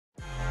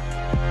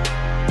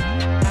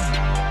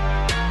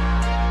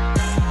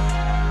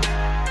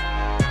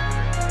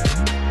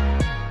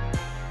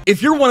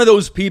If you're one of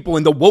those people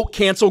in the woke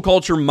cancel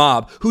culture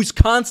mob who's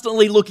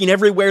constantly looking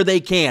everywhere they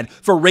can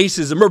for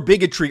racism or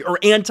bigotry or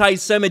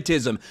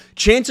anti-Semitism,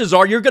 chances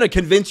are you're going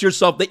to convince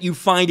yourself that you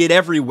find it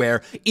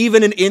everywhere,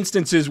 even in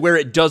instances where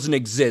it doesn't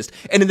exist.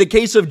 And in the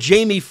case of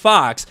Jamie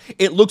Foxx,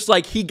 it looks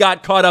like he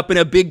got caught up in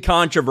a big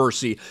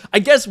controversy. I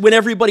guess when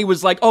everybody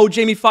was like, oh,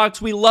 Jamie Foxx,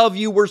 we love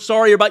you, we're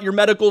sorry about your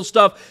medical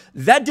stuff,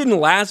 that didn't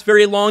last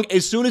very long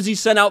as soon as he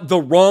sent out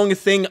the wrong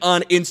thing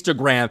on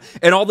Instagram.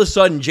 And all of a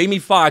sudden, Jamie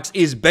Foxx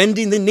is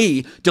bending the knee,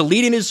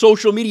 deleting his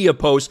social media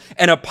posts,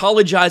 and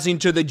apologizing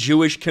to the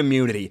Jewish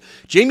community.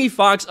 Jamie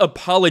Foxx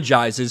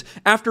apologizes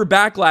after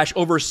backlash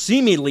over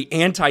seemingly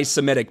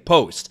anti-Semitic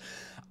posts.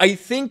 I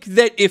think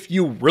that if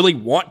you really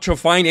want to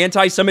find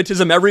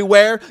anti-Semitism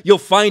everywhere, you'll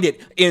find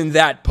it in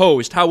that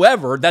post.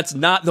 However, that's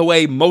not the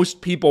way most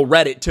people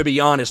read it, to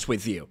be honest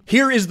with you.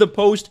 Here is the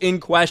post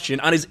in question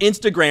on his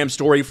Instagram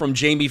story from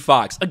Jamie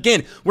Foxx.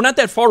 Again, we're not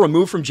that far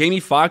removed from Jamie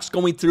Foxx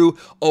going through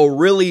a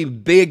really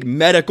big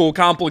medical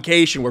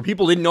complication where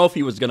people didn't know if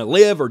he was going to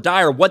live or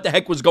die or what the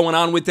heck was going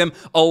on with him.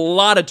 A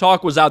lot of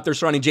talk was out there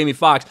surrounding Jamie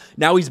Foxx.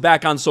 Now he's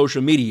back on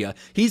social media.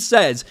 He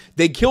says,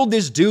 they killed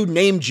this dude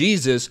named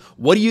Jesus.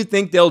 What do you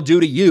think they'll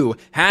do to you?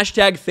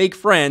 Hashtag fake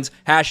friends,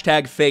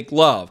 hashtag fake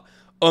love.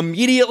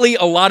 Immediately,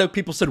 a lot of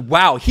people said,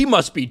 wow, he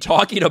must be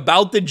talking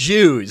about the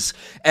Jews.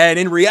 And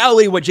in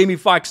reality, what Jamie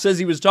Foxx says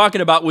he was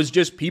talking about was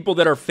just people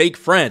that are fake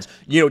friends.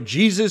 You know,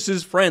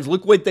 Jesus's friends.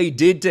 Look what they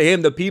did to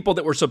him. The people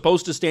that were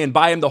supposed to stand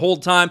by him the whole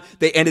time,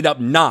 they ended up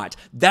not.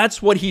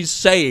 That's what he's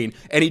saying,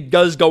 and he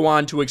does go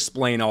on to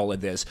explain all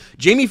of this.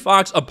 Jamie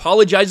Foxx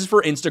apologizes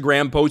for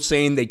Instagram posts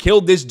saying they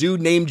killed this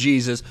dude named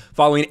Jesus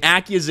following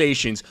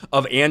accusations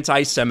of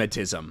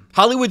anti-Semitism.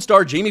 Hollywood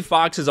star Jamie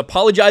Foxx has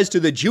apologized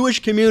to the Jewish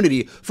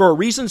community for a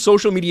recent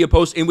social media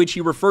post in which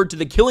he referred to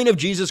the killing of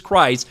Jesus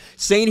Christ,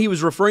 saying he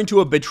was referring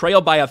to a betrayal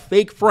by a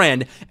fake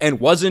friend and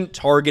wasn't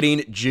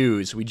targeting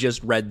Jews. We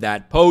just read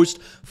that post.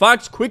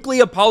 Foxx quickly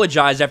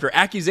apologized after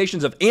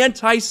accusations of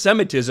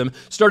anti-Semitism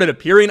started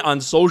appearing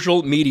on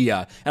social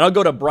media. And I'll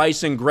go to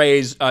Bryson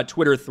Gray's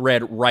Twitter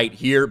thread right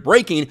here.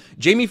 Breaking,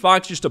 Jamie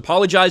Foxx just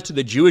apologized to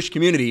the Jewish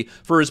community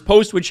for his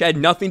post which had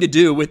nothing to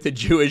do with the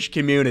Jewish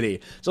community.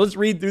 So let's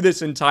read through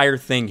this entire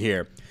thing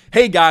here.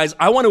 Hey guys,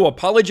 I want to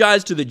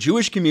apologize to the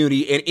Jewish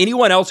community and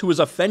anyone else who was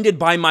offended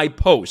by my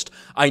post.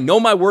 I know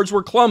my words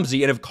were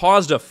clumsy and have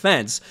caused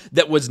offense.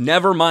 That was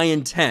never my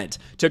intent.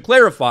 To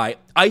clarify,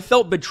 I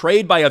felt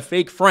betrayed by a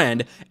fake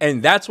friend,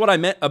 and that's what I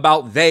meant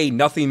about they,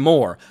 nothing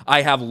more.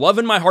 I have love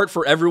in my heart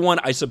for everyone.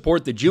 I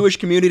support the Jewish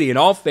community in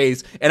all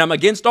faiths, and I'm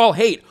against all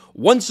hate.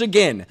 Once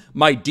again,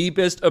 my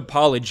deepest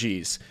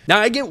apologies. Now,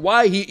 I get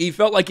why he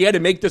felt like he had to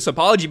make this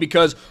apology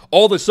because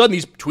all of a sudden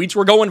these tweets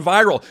were going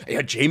viral.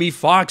 Yeah, Jamie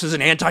Foxx is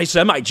an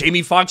anti-Semite.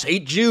 Jamie Foxx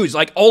hates Jews.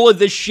 Like, all of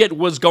this shit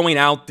was going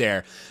out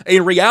there.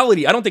 In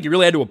reality, I don't think he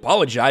really had to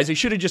apologize. He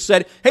should have just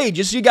said, hey,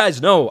 just so you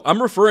guys know,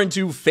 I'm referring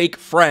to fake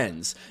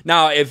friends.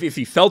 Now, if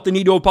he felt the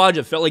need to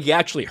apologize, felt like he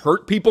actually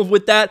hurt people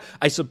with that,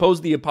 I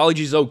suppose the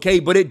apology is okay,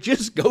 but it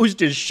just goes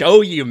to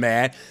show you,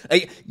 man.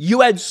 Like,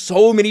 you had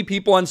so many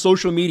people on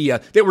social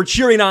media that were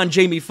cheering on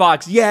Jamie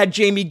Foxx. Yeah,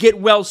 Jamie, get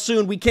well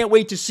soon. We can't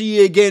wait to see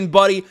you again,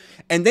 buddy.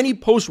 And then he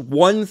posts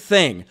one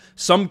thing.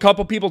 Some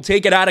couple people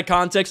take it out of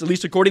context, at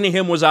least according to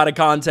him was out of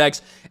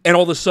context, and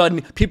all of a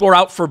sudden, people are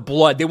out for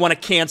blood. They want to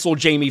cancel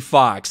Jamie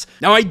Foxx.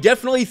 Now, I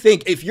definitely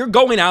think if you're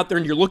going out there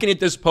and you're looking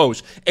at this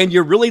post and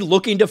you're really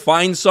looking to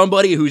find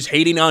somebody who's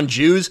hating on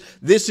Jews,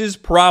 this is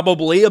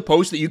probably a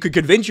post that you could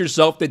convince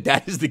yourself that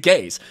that is the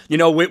case. You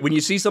know, when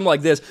you see something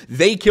like this,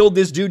 they killed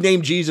this dude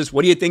named Jesus,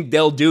 what do you think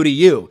they'll do to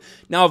you?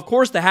 Now, of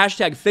course, the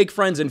hashtag fake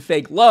friends and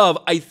fake love,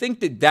 I think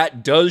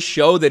that does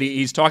show that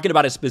he's talking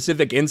about a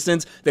specific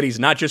instance, that he's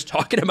not just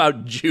talking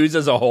about Jews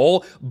as a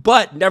whole,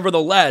 but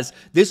nevertheless,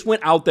 this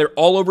went out there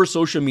all over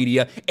social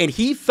media, and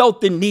he felt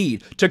the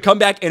need to come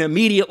back and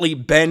immediately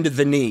bend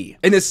the knee.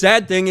 And the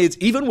sad thing is,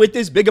 even with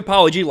this big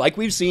apology, like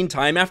we've seen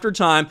time after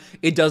time,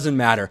 it doesn't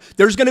matter.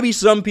 There's going to be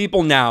some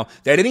people now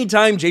that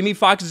anytime Jamie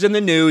Foxx is in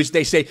the news,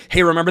 they say,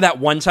 hey, remember that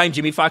one time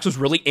Jamie Foxx was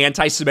really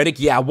anti-Semitic?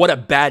 Yeah, what a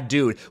bad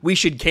dude. We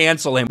should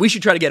cancel him. We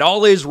should try to get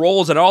all his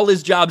roles and all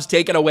his jobs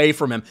taken away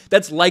from him.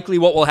 That's likely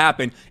what will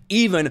happen,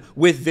 even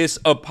with this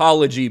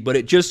apology. But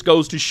it just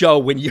goes to show,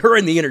 when you're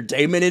in the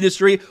entertainment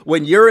industry,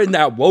 when you're in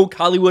that woke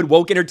Hollywood,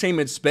 woke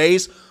entertainment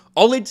space,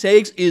 all it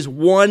takes is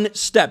one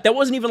step. That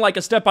wasn't even like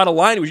a step out of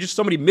line. It was just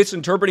somebody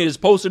misinterpreting his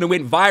post and it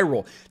went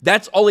viral.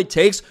 That's all it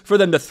takes for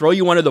them to throw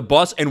you under the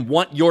bus and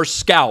want your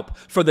scalp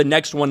for the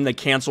next one in the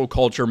cancel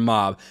culture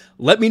mob.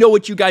 Let me know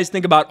what you guys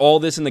think about all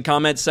this in the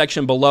comments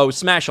section below.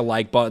 Smash a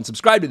like button,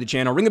 subscribe to the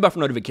channel, ring the bell for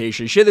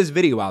notifications, share this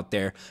video out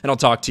there, and I'll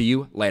talk to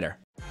you later.